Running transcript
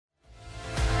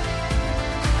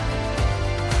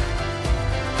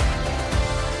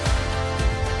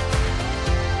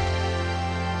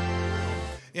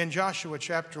In Joshua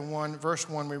chapter 1, verse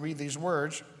 1, we read these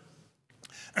words.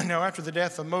 Now after the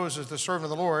death of Moses, the servant of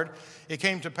the Lord, it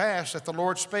came to pass that the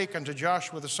Lord spake unto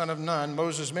Joshua the son of Nun,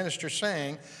 Moses' minister,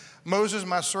 saying, Moses,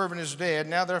 my servant, is dead.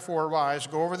 Now therefore arise,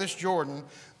 go over this Jordan,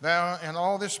 thou and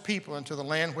all this people, into the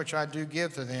land which I do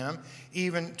give to them,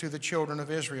 even to the children of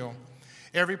Israel.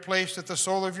 Every place that the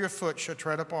sole of your foot shall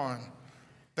tread upon,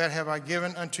 that have I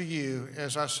given unto you,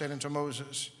 as I said unto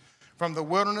Moses. From the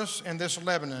wilderness and this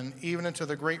Lebanon, even unto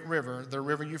the great river, the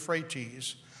river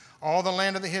Euphrates, all the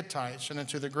land of the Hittites, and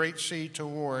into the great sea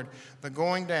toward the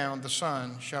going down the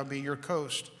sun shall be your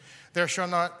coast. There shall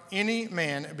not any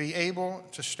man be able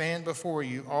to stand before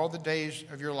you all the days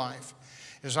of your life.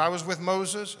 As I was with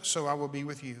Moses, so I will be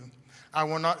with you. I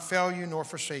will not fail you nor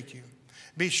forsake you.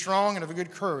 Be strong and of a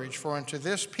good courage, for unto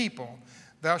this people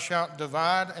thou shalt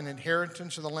divide an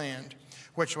inheritance of the land,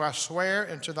 which I swear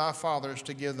unto thy fathers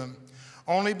to give them.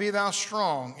 Only be thou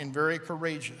strong and very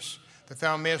courageous, that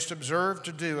thou mayest observe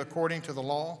to do according to the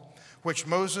law, which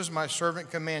Moses my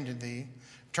servant commanded thee.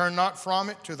 Turn not from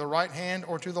it to the right hand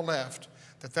or to the left,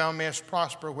 that thou mayest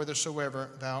prosper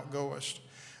whithersoever thou goest.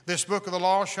 This book of the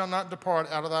law shall not depart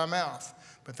out of thy mouth,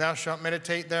 but thou shalt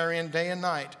meditate therein day and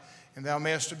night, and thou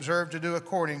mayest observe to do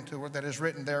according to what that is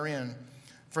written therein.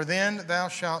 For then thou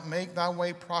shalt make thy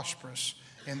way prosperous,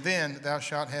 and then thou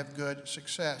shalt have good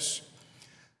success.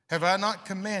 Have I not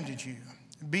commanded you?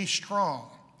 Be strong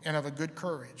and of a good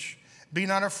courage. Be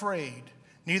not afraid,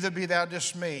 neither be thou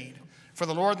dismayed. For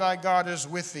the Lord thy God is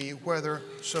with thee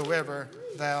whithersoever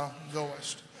thou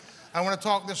goest. I want to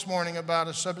talk this morning about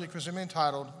a subject which is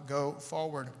entitled, Go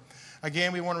Forward.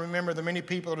 Again, we want to remember the many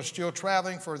people that are still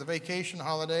traveling for the vacation,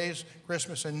 holidays,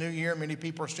 Christmas, and New Year. Many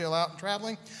people are still out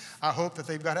traveling. I hope that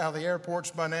they've got out of the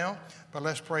airports by now, but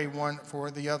let's pray one for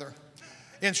the other.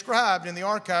 Inscribed in the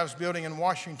Archives building in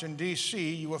Washington,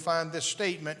 D.C., you will find this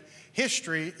statement,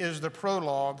 history is the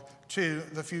prologue to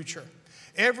the future.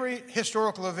 Every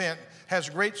historical event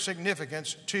has great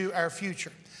significance to our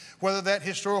future, whether that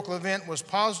historical event was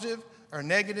positive or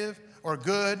negative or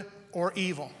good or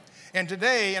evil. And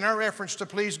today, in our efforts to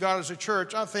please God as a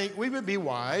church, I think we would be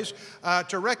wise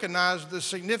to recognize the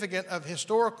significance of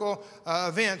historical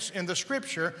events in the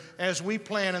Scripture as we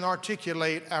plan and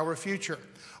articulate our future.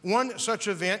 One such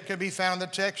event can be found in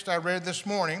the text I read this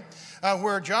morning,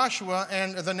 where Joshua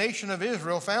and the nation of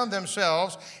Israel found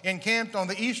themselves encamped on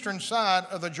the eastern side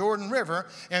of the Jordan River,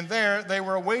 and there they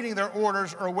were awaiting their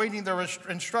orders or awaiting their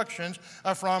instructions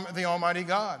from the Almighty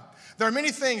God. There are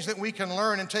many things that we can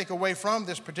learn and take away from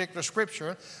this particular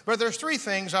scripture, but there's three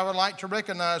things I would like to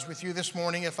recognize with you this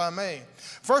morning, if I may.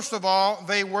 First of all,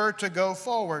 they were to go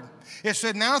forward. It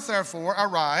said, Now therefore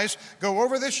arise, go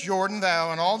over this Jordan,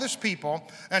 thou and all this people,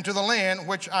 and to the land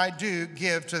which I do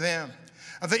give to them.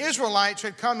 The Israelites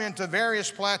had come into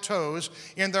various plateaus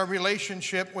in their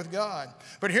relationship with God.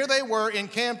 But here they were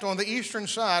encamped on the eastern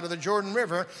side of the Jordan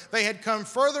River. They had come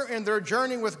further in their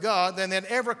journey with God than they'd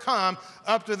ever come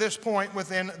up to this point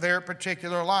within their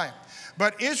particular life.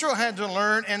 But Israel had to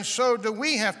learn, and so do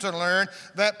we have to learn,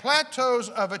 that plateaus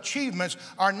of achievements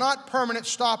are not permanent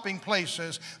stopping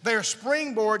places. They are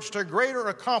springboards to greater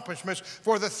accomplishments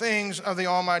for the things of the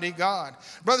Almighty God.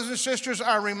 Brothers and sisters,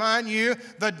 I remind you,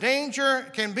 the danger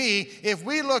can be if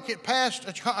we look at past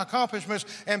accomplishments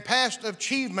and past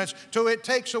achievements till it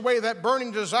takes away that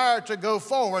burning desire to go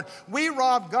forward, we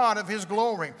rob God of His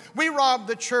glory. We rob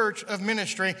the church of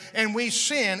ministry, and we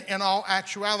sin in all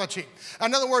actuality.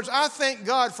 In other words, I thank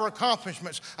God for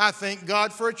accomplishments. I thank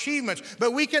God for achievements.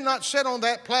 But we cannot sit on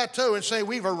that plateau and say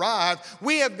we've arrived.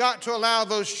 We have got to allow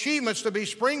those achievements to be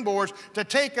springboards to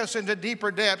take us into deeper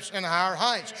depths and higher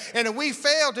heights. And if we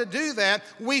fail to do that,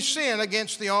 we sin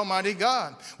against the Almighty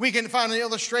God. We can find an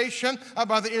illustration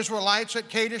about the Israelites at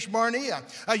Kadesh Barnea.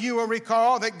 You will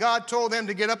recall that God told them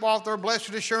to get up off their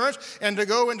blessed assurance and to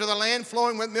go into the land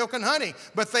flowing with milk and honey.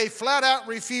 But they flat out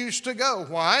refused to go.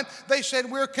 Why? They said,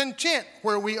 we're content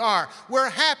where we are. We're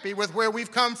happy with where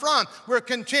we've come from. We're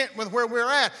content with where we're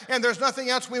at. And there's nothing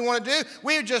else we want to do.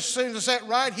 We just seem to sit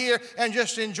right here and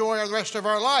just enjoy the rest of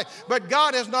our life. But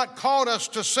God has not called us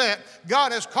to sit.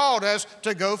 God has called us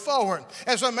to go forward.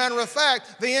 As a matter of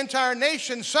fact, the entire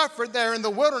nation suffered there in the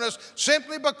wilderness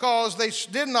simply because they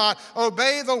did not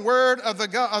obey the word of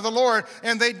the Lord,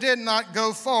 and they did not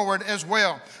go forward as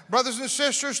well. Brothers and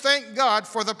sisters, thank God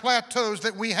for the plateaus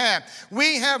that we have.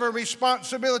 We have a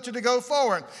responsibility to go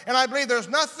forward. And I believe there's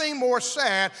nothing more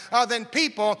sad than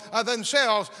people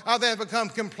themselves that have become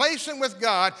complacent with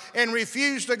God and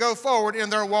refuse to go forward in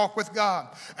their walk with God.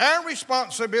 Our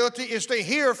responsibility is to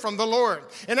hear from the Lord.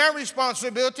 And our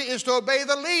responsibility is to obey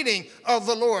the leading of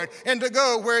the Lord and to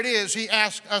go where it is He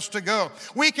asks us to go.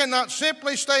 We cannot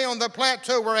simply stay on the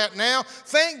plateau we're at now.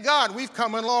 Thank God we've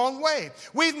come a long way.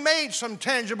 We've made some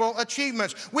tangible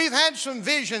achievements. We've had some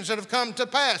visions that have come to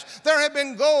pass. There have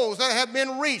been goals that have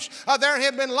been reached. There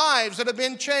have been lives that have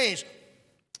been changed.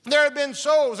 There have been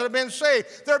souls that have been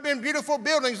saved. There have been beautiful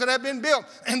buildings that have been built.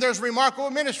 And there's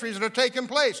remarkable ministries that have taken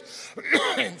place.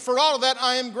 For all of that,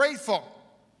 I am grateful.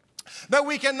 But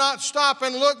we cannot stop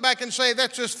and look back and say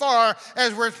that's as far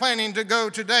as we're planning to go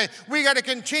today. We got to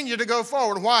continue to go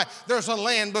forward. Why? There's a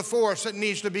land before us that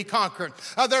needs to be conquered.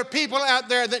 There are people out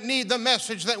there that need the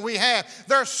message that we have.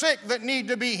 They're sick that need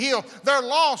to be healed. They're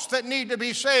lost that need to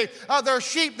be saved. There are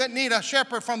sheep that need a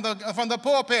shepherd from the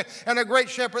pulpit and a great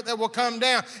shepherd that will come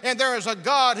down. And there is a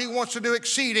God who wants to do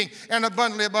exceeding and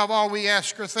abundantly above all we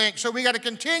ask or think. So we got to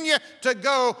continue to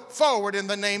go forward in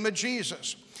the name of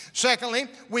Jesus. Secondly,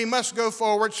 we must go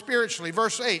forward spiritually.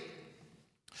 Verse 8.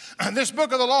 This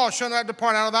book of the law shall not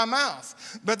depart out of thy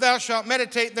mouth, but thou shalt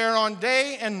meditate thereon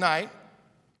day and night,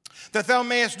 that thou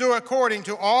mayest do according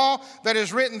to all that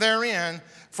is written therein,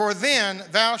 for then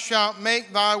thou shalt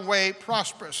make thy way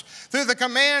prosperous. Through the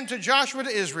command to Joshua to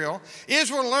Israel,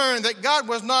 Israel learned that God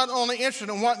was not only interested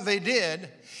in what they did,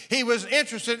 He was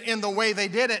interested in the way they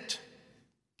did it.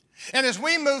 And as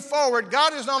we move forward,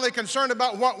 God is not only concerned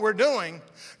about what we're doing,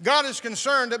 God is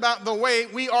concerned about the way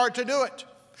we are to do it.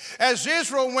 As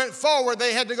Israel went forward,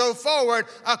 they had to go forward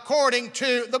according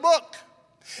to the book.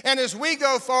 And as we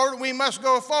go forward, we must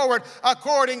go forward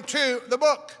according to the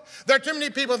book. There are too many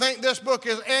people who think this book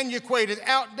is antiquated,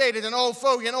 outdated, and old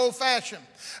fogey and old-fashioned.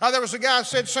 There was a guy who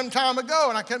said some time ago,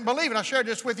 and I couldn't believe it, I shared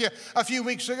this with you a few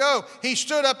weeks ago. He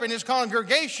stood up in his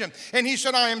congregation, and he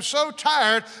said, I am so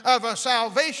tired of a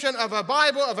salvation, of a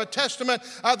Bible, of a testament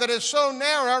that is so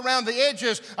narrow around the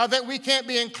edges that we can't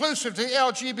be inclusive to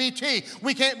LGBT.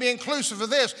 We can't be inclusive of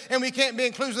this, and we can't be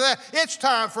inclusive of that. It's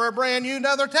time for a brand new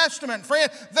another testament.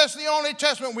 Friend, that's the only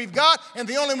testament we've got, and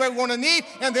the only way we're going to need,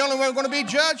 and the only way we're going to be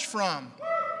judged from.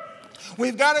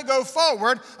 We've got to go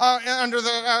forward under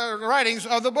the writings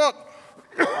of the book.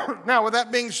 Now, with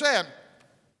that being said,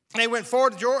 they went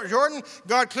forward to Jordan.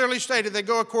 God clearly stated they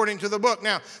go according to the book.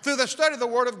 Now, through the study of the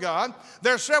Word of God,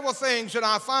 there are several things that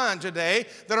I find today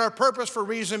that are purpose for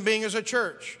reason being as a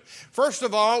church. First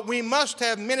of all, we must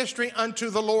have ministry unto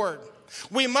the Lord.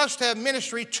 We must have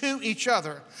ministry to each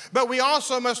other, but we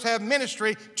also must have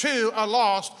ministry to a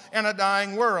lost and a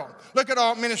dying world. Look at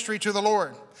all ministry to the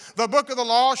Lord. The book of the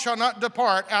law shall not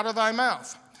depart out of thy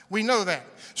mouth. We know that.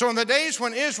 So in the days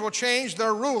when Israel changed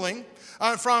their ruling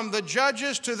from the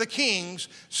judges to the kings,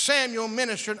 Samuel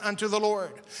ministered unto the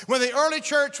Lord. When the early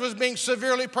church was being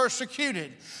severely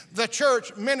persecuted, the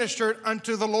church ministered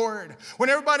unto the Lord. When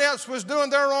everybody else was doing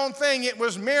their own thing, it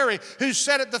was Mary who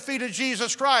sat at the feet of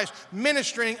Jesus Christ,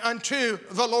 ministering unto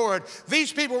the Lord.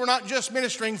 These people were not just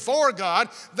ministering for God,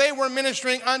 they were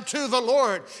ministering unto the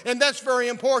Lord. And that's very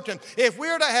important. If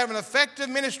we're to have an effective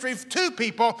ministry to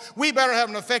people, we better have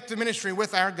an effective ministry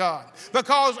with our God,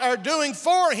 because our doing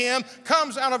for Him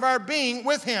comes out of our being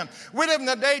with Him. We live in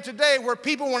a day today where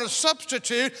people want to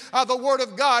substitute the Word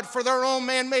of God for their own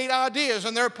man-made ideas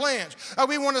and their plans.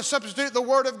 We want to substitute the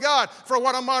Word of God for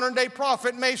what a modern-day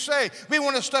prophet may say. We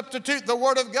want to substitute the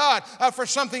Word of God for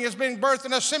something that's being birthed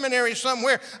in a seminary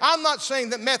somewhere. I'm not saying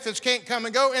that methods can't come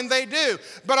and go, and they do.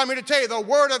 But I'm here to tell you, the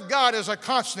Word of God is a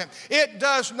constant. It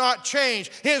does not change.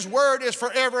 His Word is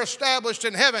forever established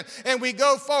in heaven, and we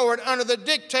go forward under the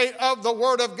dictate of the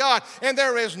Word of God. And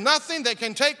there is nothing that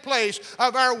can take place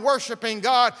of our worshiping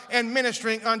God and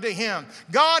ministering unto Him.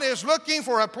 God is looking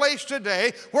for a place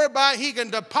today whereby He can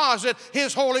deposit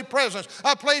His holy presence,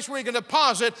 a place where He can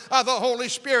deposit the Holy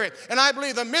Spirit. And I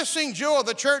believe the missing jewel of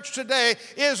the church today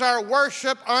is our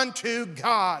worship unto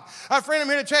God. Friend, I'm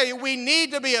here to tell you, we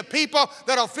need to be a people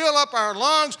that'll fill up our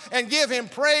lungs and give Him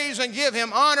praise and give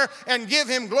Him honor and give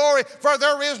Him glory, for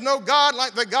there is no God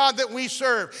like the God that we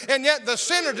serve. And yet the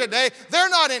sinner today, they're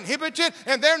not inhibited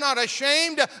and they're not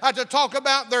ashamed to talk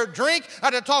about their drink,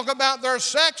 to talk about their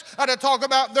sex, to talk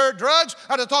about their drugs,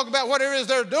 to talk about what it is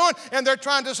they're doing. And they're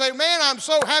trying to say, man, I'm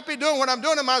so happy doing what I'm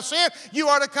doing in my sin. You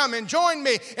ought to come and join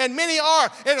me. And many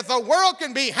are. And if the world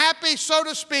can be happy, so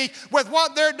to speak, with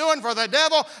what they're doing for the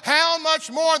devil, how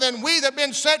much more than we that have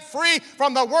been set free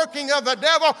from the working of the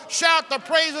devil shout the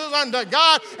praises unto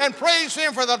God and praise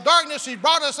Him for the darkness He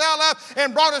brought us out of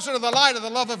and brought us into the light of the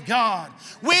love of God.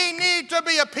 We need to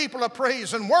be a people of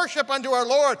praise and worship unto our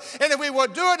Lord. And if we will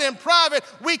do it in private,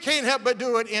 we can't help but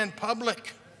do it in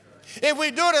public. If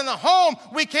we do it in the home,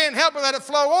 we can't help but let it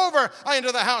flow over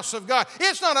into the house of God.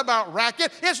 It's not about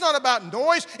racket. It's not about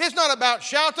noise. It's not about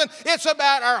shouting. It's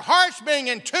about our hearts being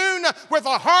in tune with the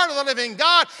heart of the living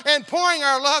God and pouring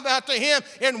our love out to Him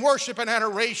in worship and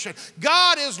adoration.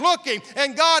 God is looking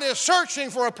and God is searching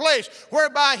for a place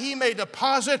whereby He may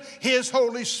deposit His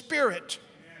Holy Spirit.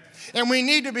 And we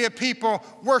need to be a people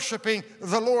worshiping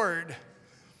the Lord.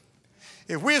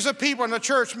 If we as a people in the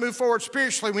church move forward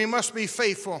spiritually, we must be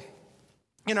faithful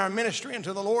in our ministry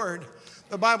unto the Lord.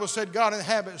 The Bible said God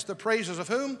inhabits the praises of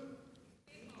whom?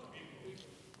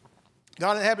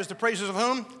 God inhabits the praises of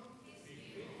whom?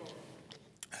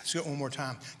 Let's go one more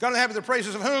time. God inhabits the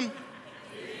praises of whom?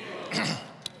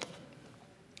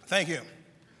 Thank you.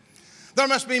 There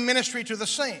must be ministry to the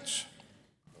saints.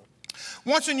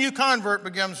 Once a new convert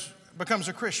becomes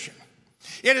a Christian,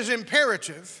 it is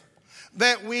imperative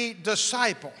that we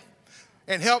disciple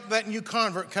and help that new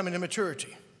convert come into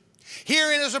maturity.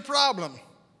 Herein is a problem.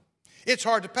 It's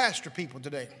hard to pastor people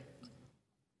today.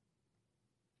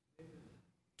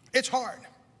 It's hard.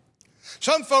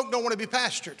 Some folk don't want to be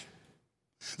pastored.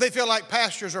 They feel like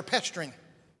pastors are pestering.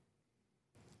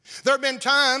 There have been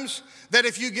times that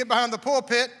if you get behind the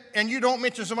pulpit and you don't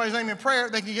mention somebody's name in prayer,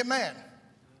 they can get mad.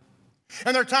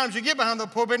 And there are times you get behind the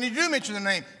pulpit and you do mention the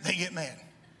name, they get mad.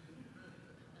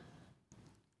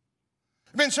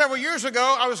 It's been several years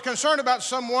ago, I was concerned about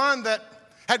someone that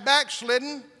had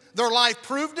backslidden. Their life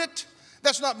proved it.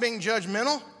 That's not being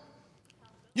judgmental.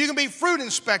 You can be fruit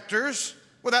inspectors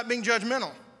without being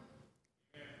judgmental.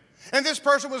 And this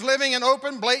person was living in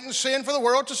open, blatant sin for the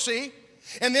world to see.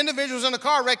 And the individual was in a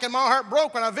car wreck, and my heart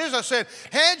broke. When I visited, I said,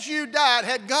 had you died,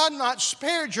 had God not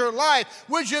spared your life,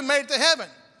 would you have made it to heaven?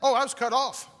 Oh, I was cut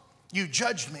off. You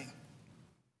judged me.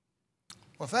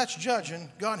 Well, if that's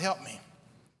judging, God help me.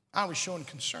 I was showing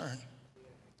concern.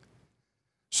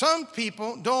 Some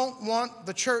people don't want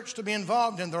the church to be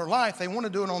involved in their life. They want to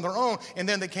do it on their own, and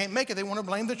then they can't make it. They want to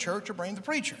blame the church or blame the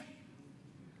preacher.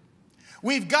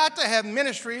 We've got to have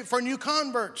ministry for new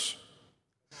converts.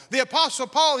 The Apostle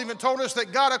Paul even told us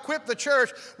that God equipped the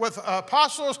church with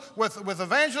apostles, with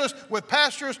evangelists, with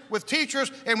pastors, with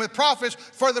teachers, and with prophets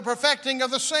for the perfecting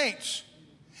of the saints.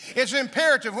 It's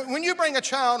imperative. When you bring a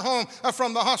child home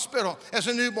from the hospital as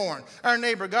a newborn, our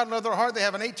neighbor, God love their heart, they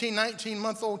have an 18,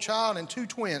 19-month-old child and 2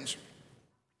 twins.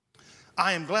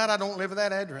 I am glad I don't live at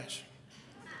that address.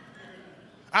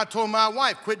 I told my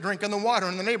wife, quit drinking the water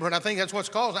in the neighborhood. I think that's what's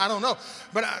caused it. I don't know.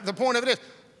 But the point of it is,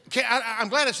 I'm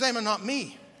glad it's them and not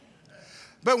me.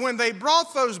 But when they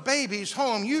brought those babies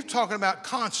home, you're talking about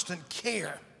constant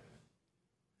care.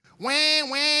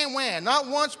 Wham, wham, wham. Not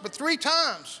once, but 3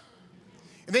 times.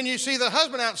 And then you see the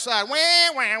husband outside.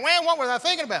 Wham, wham, wham. What was I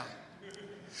thinking about?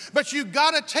 But you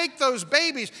got to take those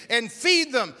babies and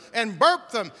feed them and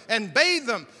burp them and bathe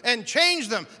them and change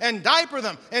them and diaper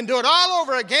them and do it all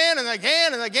over again and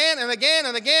again and again and again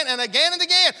and again and again and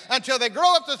again until they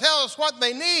grow up to tell us what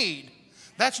they need.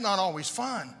 That's not always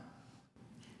fun.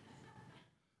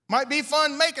 Might be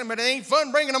fun making them, but it ain't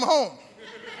fun bringing them home.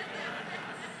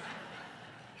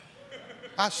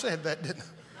 I said that, didn't I?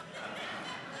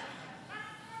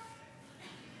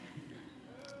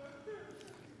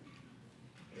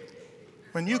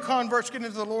 When new converts get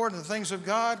into the Lord and the things of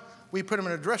God, we put them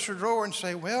in a dresser drawer and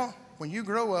say, well, when you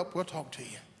grow up, we'll talk to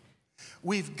you.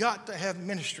 We've got to have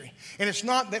ministry. And it's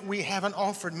not that we haven't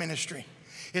offered ministry.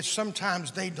 It's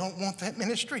sometimes they don't want that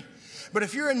ministry. But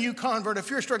if you're a new convert, if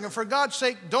you're struggling, for God's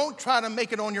sake, don't try to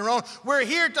make it on your own. We're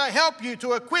here to help you,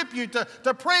 to equip you,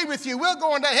 to pray with you. We'll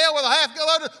go into hell with a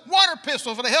half-load of water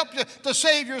pistols to help you to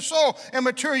save your soul and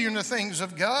mature you in the things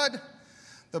of God.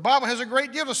 The Bible has a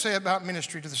great deal to say about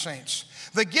ministry to the saints.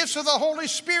 The gifts of the Holy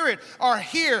Spirit are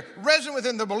here, resident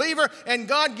within the believer, and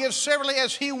God gives severally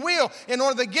as He will in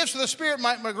order the gifts of the Spirit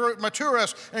might mature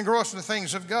us and grow us in the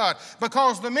things of God.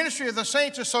 Because the ministry of the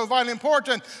saints is so vitally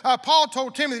important, Paul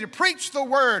told Timothy to preach the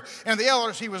word, and the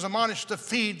elders he was admonished to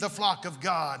feed the flock of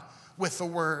God with the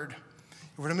word.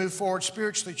 If we're to move forward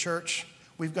spiritually, church,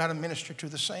 we've got to minister to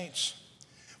the saints.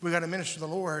 We've got to minister to the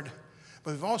Lord,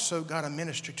 but we've also got to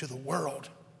minister to the world.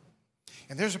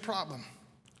 And there's a problem.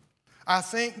 I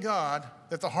thank God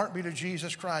that the heartbeat of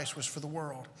Jesus Christ was for the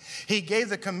world. He gave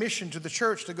the commission to the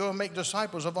church to go and make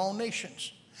disciples of all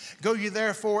nations. Go ye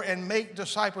therefore and make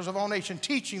disciples of all nations,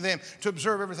 teaching them to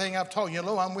observe everything I've taught you.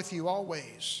 Lo, I'm with you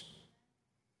always.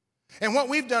 And what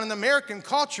we've done in the American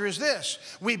culture is this.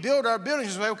 We build our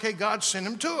buildings and say, okay, God, send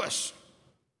them to us.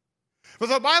 But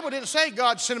the Bible didn't say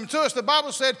God sent them to us. The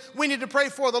Bible said we need to pray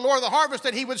for the Lord of the harvest,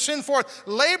 that he would send forth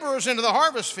laborers into the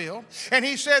harvest field. And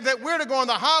he said that we're to go on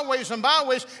the highways and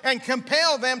byways and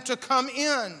compel them to come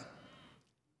in.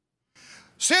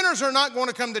 Sinners are not going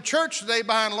to come to church today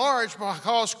by and large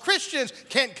because Christians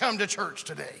can't come to church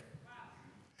today.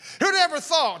 Who'd ever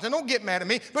thought, and don't get mad at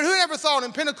me, but who'd ever thought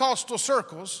in Pentecostal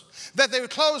circles that they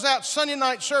would close out Sunday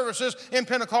night services in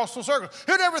Pentecostal circles?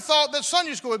 Who'd ever thought that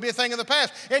Sunday school would be a thing of the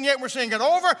past? And yet we're seeing it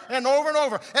over and over and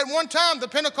over. At one time, the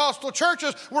Pentecostal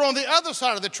churches were on the other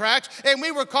side of the tracks, and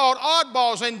we were called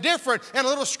oddballs and different and a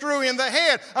little screwy in the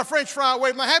head, a French fry away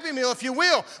from a Happy Meal, if you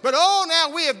will. But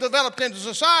now we have developed into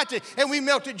society, and we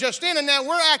melted just in, and now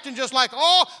we're acting just like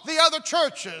all the other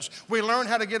churches. We learn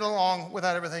how to get along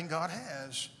without everything God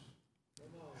has.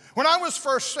 When I was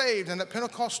first saved in a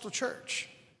Pentecostal church,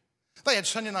 they had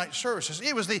Sunday night services.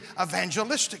 It was the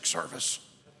evangelistic service.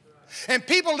 And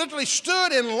people literally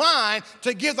stood in line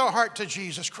to give their heart to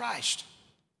Jesus Christ.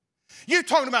 You're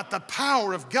talking about the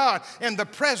power of God and the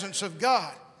presence of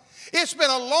God. It's been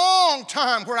a long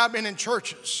time where I've been in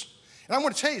churches. And I'm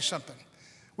going to tell you something.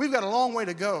 We've got a long way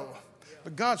to go,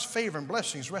 but God's favor and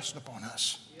blessings rest upon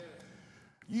us.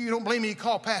 You don't believe me? You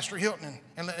call Pastor Hilton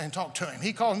and talk to him.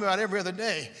 He calls me about every other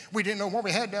day. We didn't know what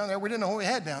we had down there. We didn't know what we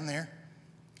had down there.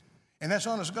 And that's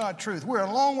honest God truth. We're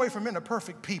a long way from being a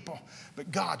perfect people,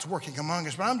 but God's working among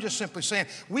us. But I'm just simply saying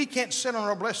we can't sit on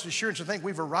our blessed assurance and think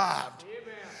we've arrived.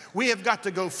 Amen. We have got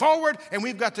to go forward, and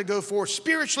we've got to go forward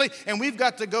spiritually, and we've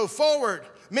got to go forward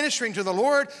ministering to the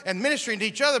Lord and ministering to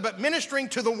each other, but ministering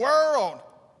to the world.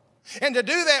 And to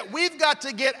do that, we've got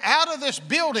to get out of this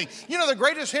building. You know, the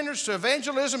greatest hindrance to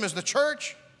evangelism is the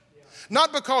church.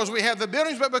 Not because we have the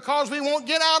buildings, but because we won't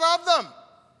get out of them.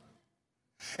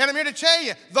 And I'm here to tell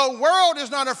you, the world is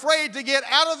not afraid to get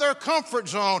out of their comfort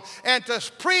zone and to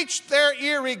preach their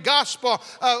eerie gospel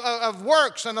of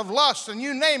works and of lust and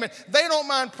you name it. They don't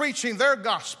mind preaching their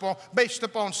gospel based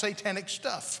upon satanic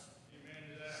stuff.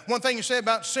 One thing you say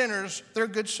about sinners, they're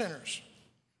good sinners.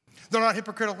 They're not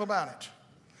hypocritical about it.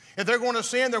 If they're going to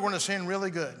sin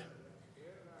really good.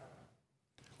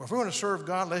 Well, if we're going to serve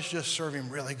God, let's just serve him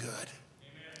really good.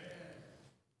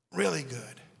 Really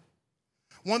good.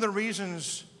 One of the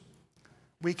reasons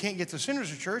we can't get the sinners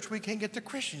to church, we can't get the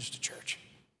Christians to church.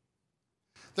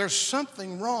 There's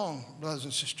something wrong, brothers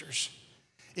and sisters,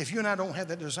 if you and I don't have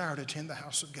that desire to attend the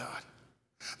house of God.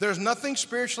 There's nothing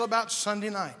spiritual about Sunday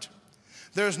night.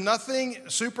 There's nothing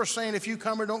super saying if you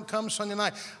come or don't come Sunday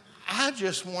night. I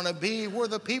just want to be where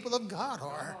the people of God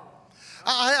are.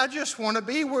 I just want to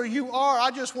be where you are.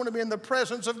 I just want to be in the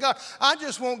presence of God. I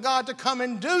just want God to come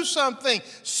and do something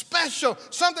special,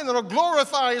 something that will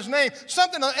glorify his name,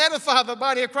 something that will edify the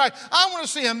body of Christ. I want to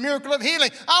see a miracle of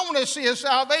healing. I want to see his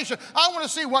salvation. I want to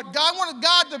see what God, I want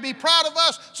God to be proud of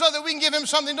us so that we can give him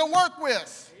something to work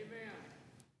with.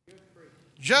 Amen.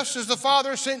 Just as the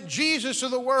Father sent Jesus to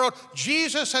the world,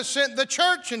 Jesus has sent the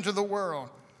church into the world.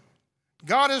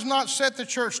 God has not set the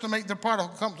church to make the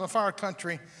prodigal come to our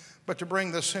country, but to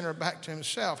bring the sinner back to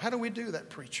himself. How do we do that,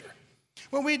 preacher?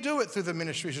 Well, we do it through the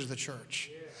ministries of the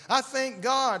church. I thank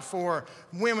God for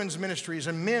women's ministries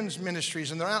and men's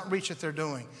ministries and their outreach that they're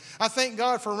doing. I thank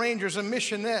God for rangers and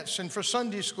missionettes and for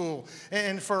Sunday school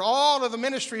and for all of the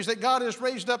ministries that God has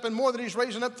raised up and more that he's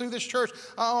raising up through this church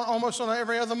almost on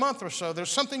every other month or so.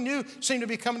 There's something new seemed to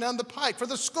be coming down the pike for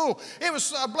the school. It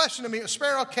was a blessing to me at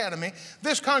Sparrow Academy.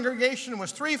 This congregation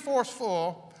was 3/4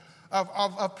 full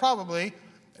of probably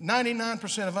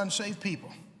 99% of unsaved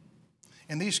people.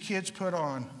 And these kids put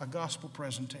on a gospel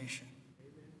presentation.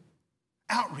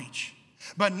 Outreach.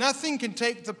 But nothing can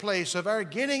take the place of our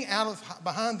getting out of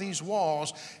behind these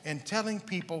walls and telling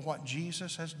people what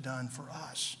Jesus has done for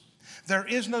us. There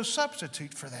is no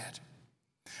substitute for that.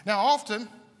 Now, often,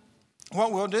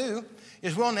 what we'll do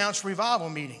is we'll announce revival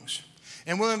meetings.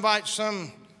 And we'll invite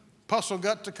some Puzzle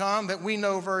Gut to come that we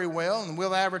know very well, and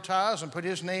we'll advertise and put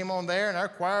his name on there, and our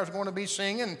choir is going to be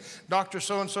singing, Dr.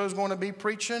 So-and-so is going to be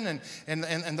preaching,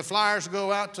 and the flyers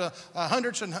go out to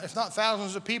hundreds, and if not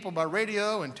thousands of people by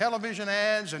radio and television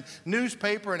ads and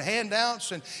newspaper and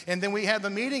handouts, and then we have the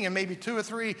meeting, and maybe 2 or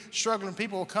 3 struggling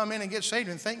people will come in and get saved,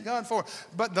 and thank God for it.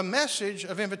 But the message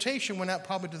of invitation went out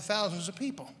probably to thousands of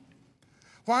people.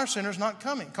 Why are sinners not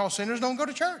coming? Because sinners don't go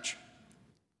to church.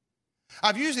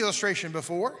 I've used the illustration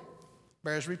before.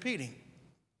 Bears repeating.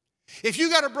 If you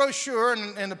got a brochure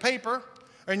in the paper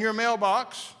in your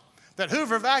mailbox that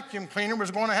Hoover Vacuum Cleaner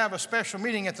was going to have a special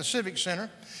meeting at the Civic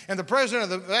Center, and the president of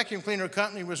the vacuum cleaner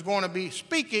company was going to be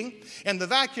speaking, and the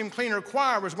vacuum cleaner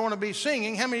choir was going to be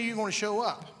singing, how many of you are going to show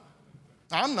up?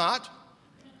 I'm not.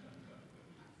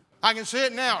 I can say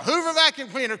it now. Hoover Vacuum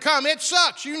Cleaner, come. It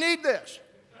sucks. You need this.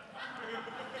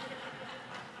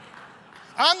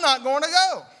 I'm not going to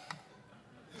go.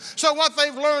 So what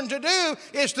they've learned to do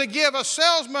is to give a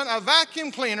salesman a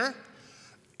vacuum cleaner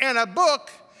and a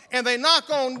book, and they knock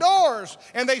on doors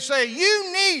and they say,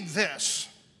 you need this.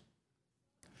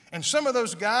 And some of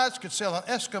those guys could sell an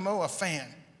Eskimo a fan.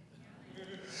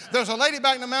 There's a lady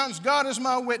back in the mountains, God is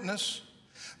my witness.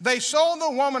 They sold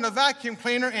the woman a vacuum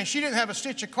cleaner and she didn't have a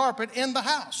stitch of carpet in the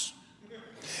house.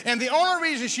 And the only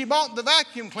reason she bought the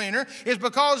vacuum cleaner is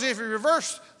because if you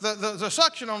reverse the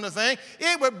suction on the thing,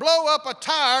 it would blow up a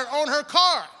tire on her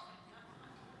car.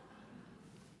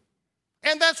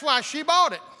 And that's why she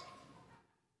bought it.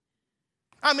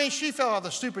 I mean, she fell out of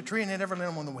the stupid tree and had every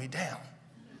limb on the way down.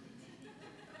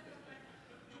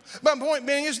 But my point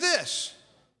being is this.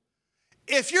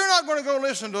 If you're not going to go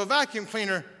listen to a vacuum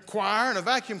cleaner choir and a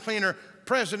vacuum cleaner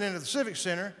president of the Civic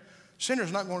Center,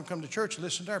 sinners not going to come to church and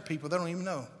listen to our people. They don't even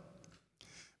know.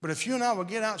 But if you and I will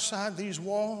get outside these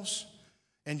walls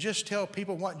and just tell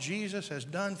people what Jesus has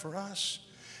done for us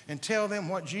and tell them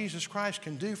what Jesus Christ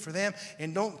can do for them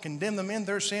and don't condemn them in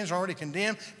their sins already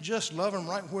condemned, just love them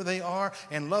right where they are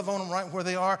and love on them right where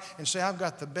they are and say, I've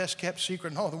got the best kept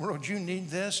secret in all the world. You need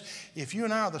this. If you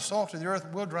and I are the salt of the earth,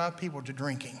 we'll drive people to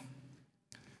drinking.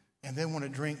 And they want to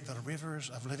drink the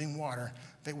rivers of living water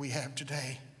that we have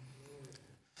today.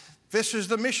 This is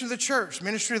the mission of the church,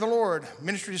 ministry of the Lord,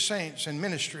 ministry to saints, and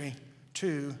ministry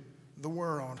to the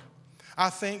world.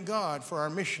 I thank God for our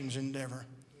missions endeavor.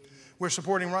 We're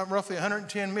supporting roughly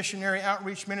 110 missionary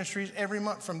outreach ministries every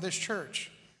month from this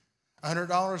church.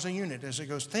 $100 a unit as it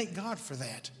goes. Thank God for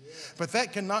that. But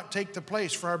that cannot take the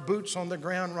place for our boots on the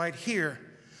ground right here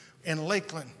in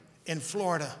Lakeland, in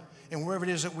Florida, and wherever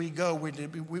it is that we go.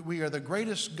 We are the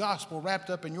greatest gospel wrapped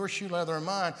up in your shoe leather and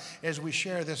mine as we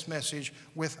share this message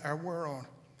with our world.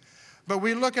 But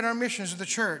we look at our missions of the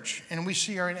church and we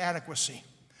see our inadequacy.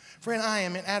 Friend, I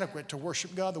am inadequate to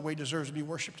worship God the way He deserves to be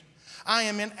worshiped. I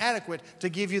am inadequate to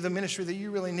give you the ministry that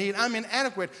you really need. I'm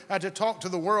inadequate to talk to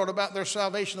the world about their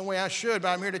salvation the way I should. But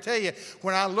I'm here to tell you,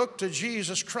 when I look to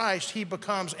Jesus Christ, He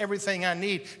becomes everything I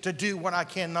need to do what I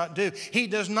cannot do. He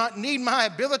does not need my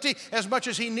ability as much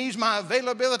as He needs my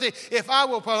availability. If I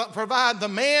will provide the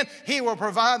man, He will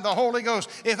provide the Holy Ghost.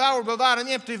 If I will provide an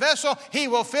empty vessel, He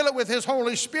will fill it with His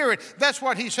Holy Spirit. That's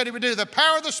what He said He would do. The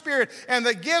power of the Spirit and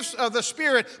the gifts of the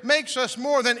Spirit makes us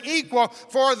more than equal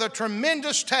for the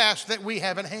tremendous task that we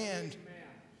have at hand.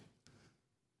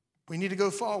 We need to go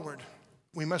forward.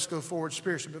 We must go forward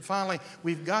spiritually. But finally,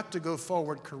 we've got to go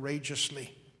forward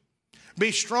courageously.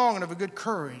 Be strong and of a good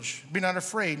courage. Be not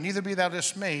afraid, neither be thou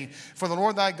dismayed. For the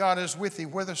Lord thy God is with thee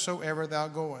whithersoever thou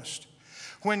goest.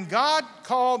 When God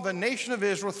called the nation of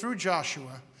Israel through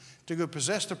Joshua to go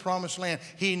possess the promised land,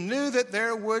 He knew that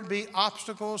there would be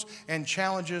obstacles and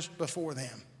challenges before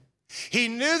them. He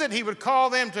knew that He would call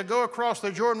them to go across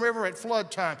the Jordan River at flood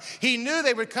time. He knew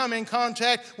they would come in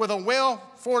contact with a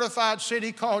well-fortified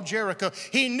city called Jericho.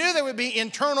 He knew there would be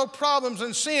internal problems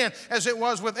and sin as it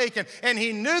was with Achan. And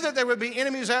He knew that there would be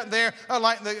enemies out there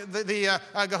like the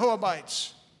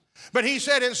Jehoabites. But He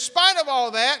said, in spite of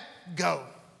all that, go.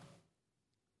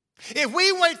 If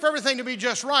we wait for everything to be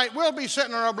just right, we'll be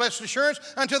sitting on our blessed assurance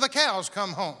until the cows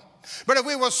come home. But if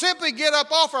we will simply get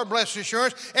up off our blessed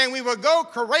assurance and we will go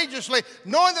courageously,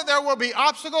 knowing that there will be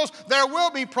obstacles, there will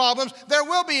be problems, there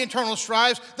will be internal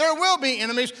strifes, there will be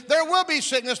enemies, there will be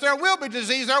sickness, there will be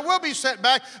disease, there will be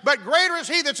setback, but greater is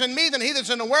He that's in me than he that's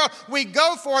in the world. We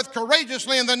go forth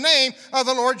courageously in the name of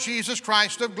the Lord Jesus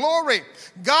Christ of glory.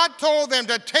 God told them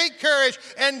to take courage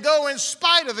and go in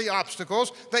spite of the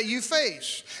obstacles that you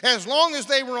face. As long as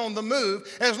they were on the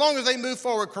move, as long as they moved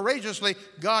forward courageously,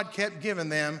 God kept giving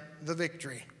them the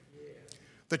victory.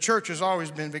 The church has always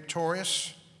been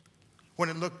victorious when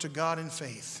it looked to God in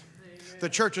faith. The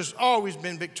church has always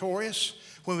been victorious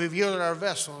when we've yielded our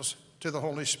vessels to the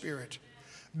Holy Spirit.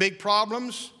 Big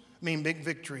problems mean big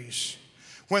victories.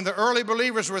 When the early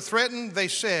believers were threatened, they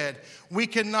said, we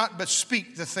cannot but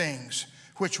speak the things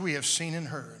which we have seen and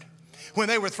heard. When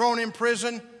they were thrown in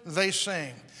prison, they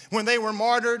sang. When they were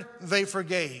martyred, they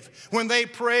forgave. When they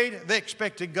prayed, they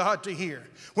expected God to hear.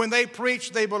 When they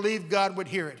preached, they believed God would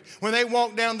hear it. When they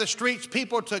walked down the streets,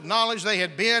 people to acknowledge they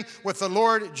had been with the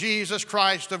Lord Jesus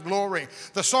Christ of glory.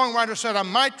 The songwriter said, a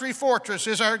mighty fortress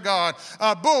is our God,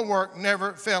 a bulwark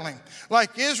never failing.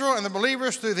 Like Israel and the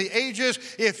believers through the ages,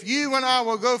 if you and I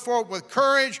will go forward with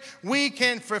courage, we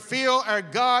can fulfill our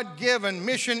God-given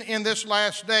mission in this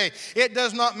last day. It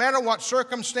does not matter what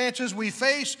circumstances we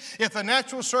face. If the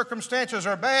natural circumstances circumstances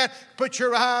are bad, put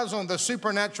your eyes on the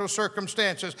supernatural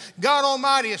circumstances. God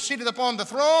Almighty is seated upon the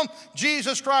throne.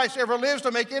 Jesus Christ ever lives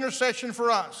to make intercession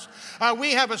for us.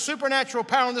 We have a supernatural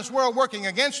power in this world working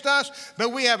against us,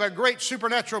 but we have a great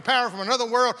supernatural power from another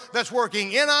world that's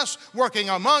working in us, working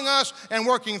among us, and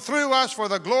working through us for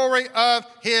the glory of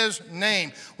His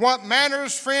name. What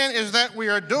matters, friend, is that we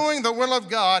are doing the will of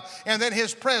God and that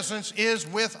His presence is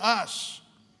with us.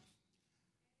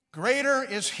 Greater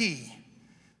is He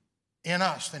in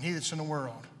us than he that's in the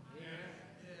world.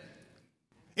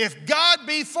 If God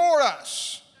be for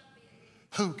us,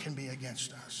 who can be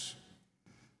against us?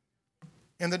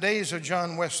 In the days of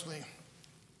John Wesley,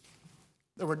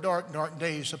 there were dark, dark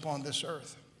days upon this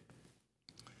earth.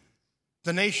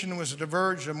 The nation was at the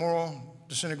verge of moral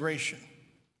disintegration.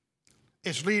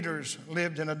 Its leaders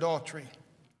lived in adultery,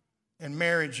 and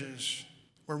marriages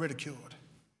were ridiculed.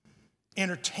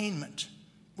 Entertainment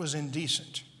was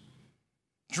indecent.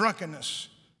 Drunkenness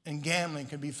and gambling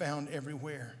could be found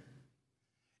everywhere.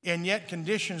 And yet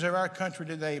conditions of our country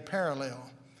today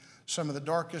parallel some of the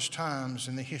darkest times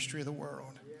in the history of the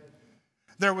world.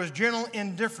 There was general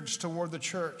indifference toward the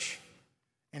church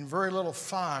and very little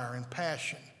fire and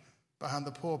passion behind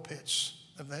the pulpits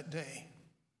of that day.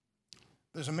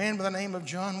 There's a man by the name of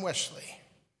John Wesley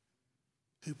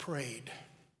who prayed,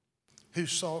 who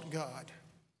sought God,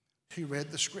 who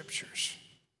read the scriptures,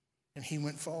 and he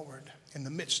went forward in the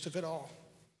midst of it all.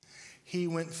 He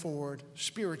went forward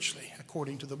spiritually,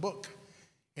 according to the book,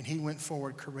 and he went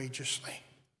forward courageously.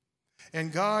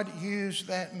 And God used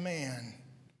that man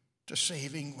to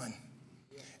save England.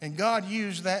 And God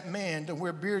used that man to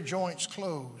where beer joints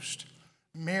closed,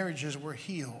 marriages were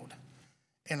healed,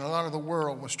 and a lot of the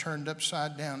world was turned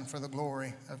upside down for the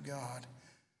glory of God.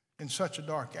 In such a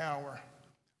dark hour,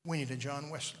 we need a John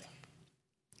Wesley.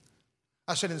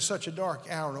 I said in such a dark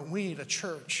hour, we need a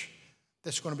church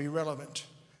that's going to be relevant,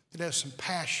 that has some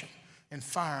passion and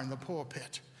fire in the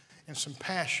pulpit, and some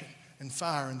passion and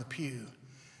fire in the pew,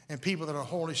 and people that are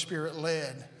Holy Spirit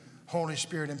led, Holy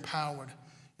Spirit empowered,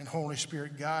 and Holy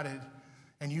Spirit guided.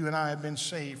 And you and I have been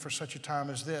saved for such a time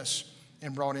as this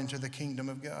and brought into the kingdom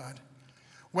of God.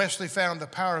 Wesley found the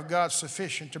power of God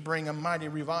sufficient to bring a mighty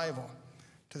revival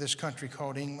to this country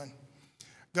called England.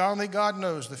 Only God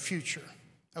knows the future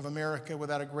of America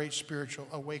without a great spiritual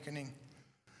awakening.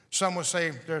 Some will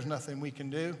say there's nothing we can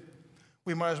do.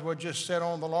 We might as well just sit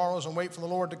on the laurels and wait for the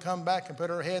Lord to come back and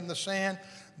put our head in the sand.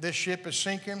 This ship is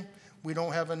sinking. We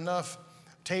don't have enough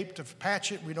tape to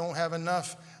patch it. We don't have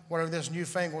enough, whatever this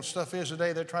newfangled stuff is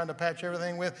today they're trying to patch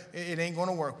everything with. It ain't going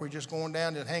to work. We're just going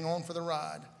down to hang on for the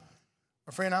ride.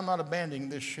 My friend, I'm not abandoning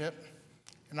this ship.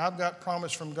 And I've got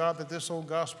promise from God that this old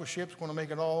gospel ship's going to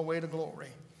make it all the way to glory.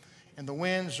 And the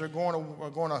winds are going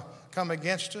to come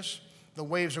against us. The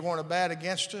waves are going to bat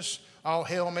against us. All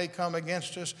hell may come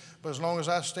against us. But as long as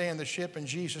I stay in the ship and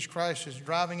Jesus Christ is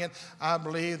driving it, I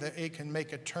believe that it can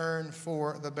make a turn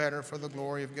for the better for the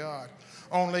glory of God.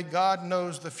 Only God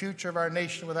knows the future of our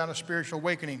nation without a spiritual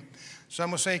awakening.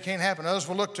 Some will say it can't happen. Others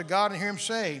will look to God and hear him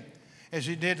say, as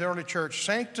he did the early church,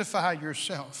 sanctify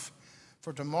yourself,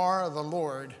 for tomorrow the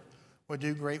Lord will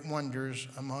do great wonders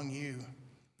among you.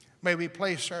 May we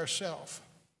place ourselves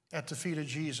at the feet of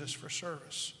Jesus for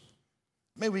service.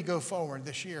 May we go forward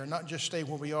this year, not just stay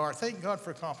where we are. Thank God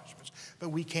for accomplishments, but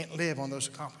we can't live on those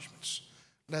accomplishments.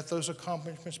 Let those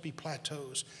accomplishments be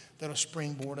plateaus that will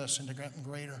springboard us into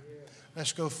greater.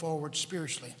 Let's go forward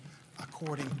spiritually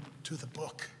according to the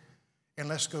book, and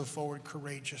let's go forward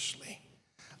courageously.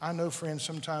 I know, friends,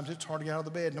 sometimes it's hard to get out of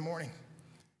the bed in the morning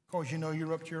because you know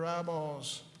you're up to your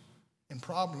eyeballs in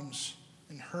problems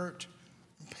and hurt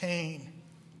and pain,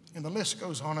 and the list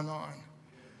goes on and on.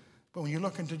 But when you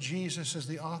look into Jesus as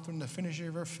the author and the finisher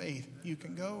of our faith, you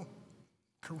can go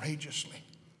courageously.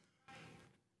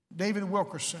 David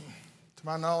Wilkerson, to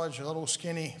my knowledge, a little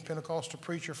skinny Pentecostal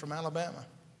preacher from Alabama,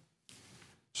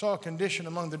 saw a condition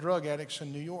among the drug addicts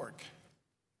in New York.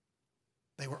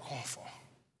 They were awful.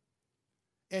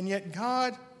 And yet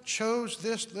God chose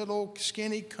this little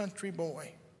skinny country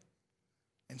boy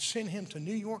and sent him to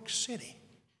New York City.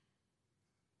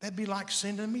 That'd be like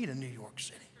sending me to New York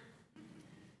City.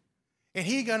 And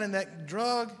he got in that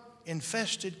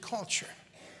drug-infested culture.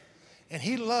 And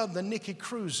he loved the Nicky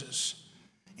Cruzes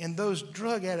and those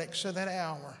drug addicts of that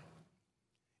hour.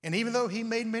 And even though he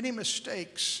made many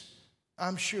mistakes,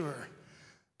 I'm sure.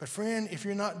 But friend, if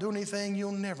you're not doing anything,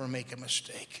 you'll never make a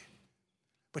mistake.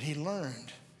 But he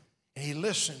learned, and he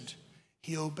listened,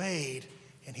 he obeyed,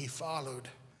 and he followed.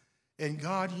 And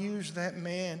God used that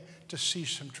man to see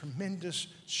some tremendous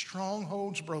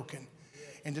strongholds broken.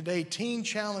 And today, Teen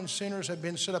Challenge centers have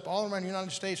been set up all around the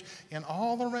United States and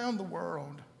all around the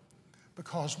world.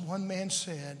 because one man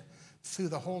said, through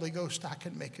the Holy Ghost, I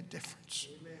can make a difference.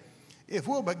 Amen. If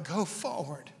we'll but go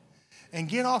forward and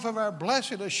get off of our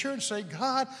blessed assurance, say,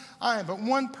 God, I am but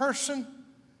one person,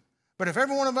 but if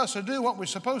every one of us will do what we're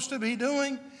supposed to be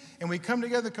doing, and we come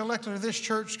together collectively, this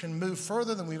church can move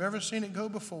further than we've ever seen it go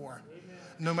before. Amen.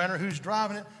 No matter who's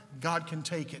driving it, God can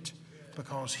take it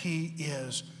because he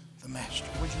is the master.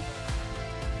 Would you?